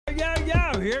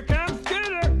here comes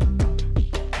Scooter.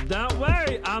 Don't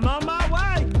worry, I'm on my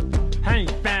way. Hey,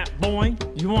 fat boy,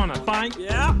 you wanna fight?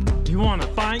 Yeah. You wanna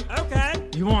fight? Okay.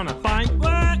 You wanna fight?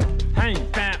 What? Hey,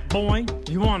 fat boy,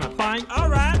 you wanna fight? All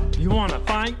right. You wanna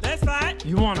fight? Let's fight.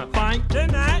 You wanna fight?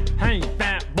 Tonight. Hey,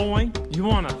 fat boy, you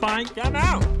wanna fight? Come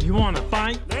on. You wanna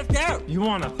fight? Let's go. You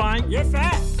wanna fight? You're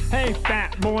fat. Hey,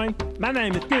 fat boy, my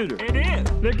name is Scooter. It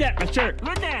is. Look at my shirt.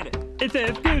 Look at it. It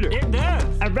says Scooter. It does.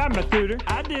 I ride my scooter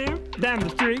I do. down the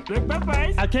street. Look my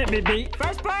face. I can't be beat,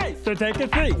 First place. so take a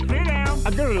seat. Sit down. I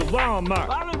go to Walmart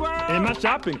Hollywood. in my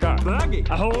shopping cart. Buggy.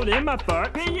 I hold in my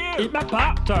fart, Be you. eat my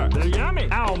Pop-Tart. They're yummy.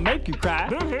 I'll make you cry,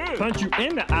 Boo-hoo. punch you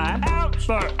in the eye, Ouch.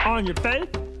 fart on your face,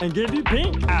 and give you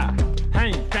pink eye.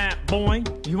 Hey, fat boy,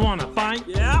 you wanna fight?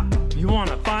 Yeah. You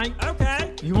wanna fight?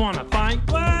 Okay. You wanna fight?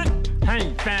 What?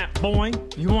 Hey, fat boy,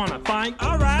 you wanna fight?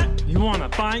 All right. You wanna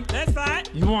fight? Let's fight.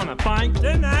 You wanna fight?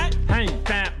 Tonight. Hey,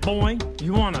 fat boy,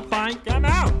 you wanna fight? Come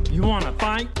on. You wanna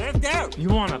fight? Let's go. You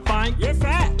wanna fight? You're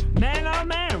fat. Man, oh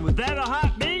man, was that a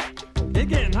hot beat? It's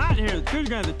getting hot here. The scooter's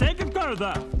gonna have to take his clothes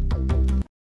off.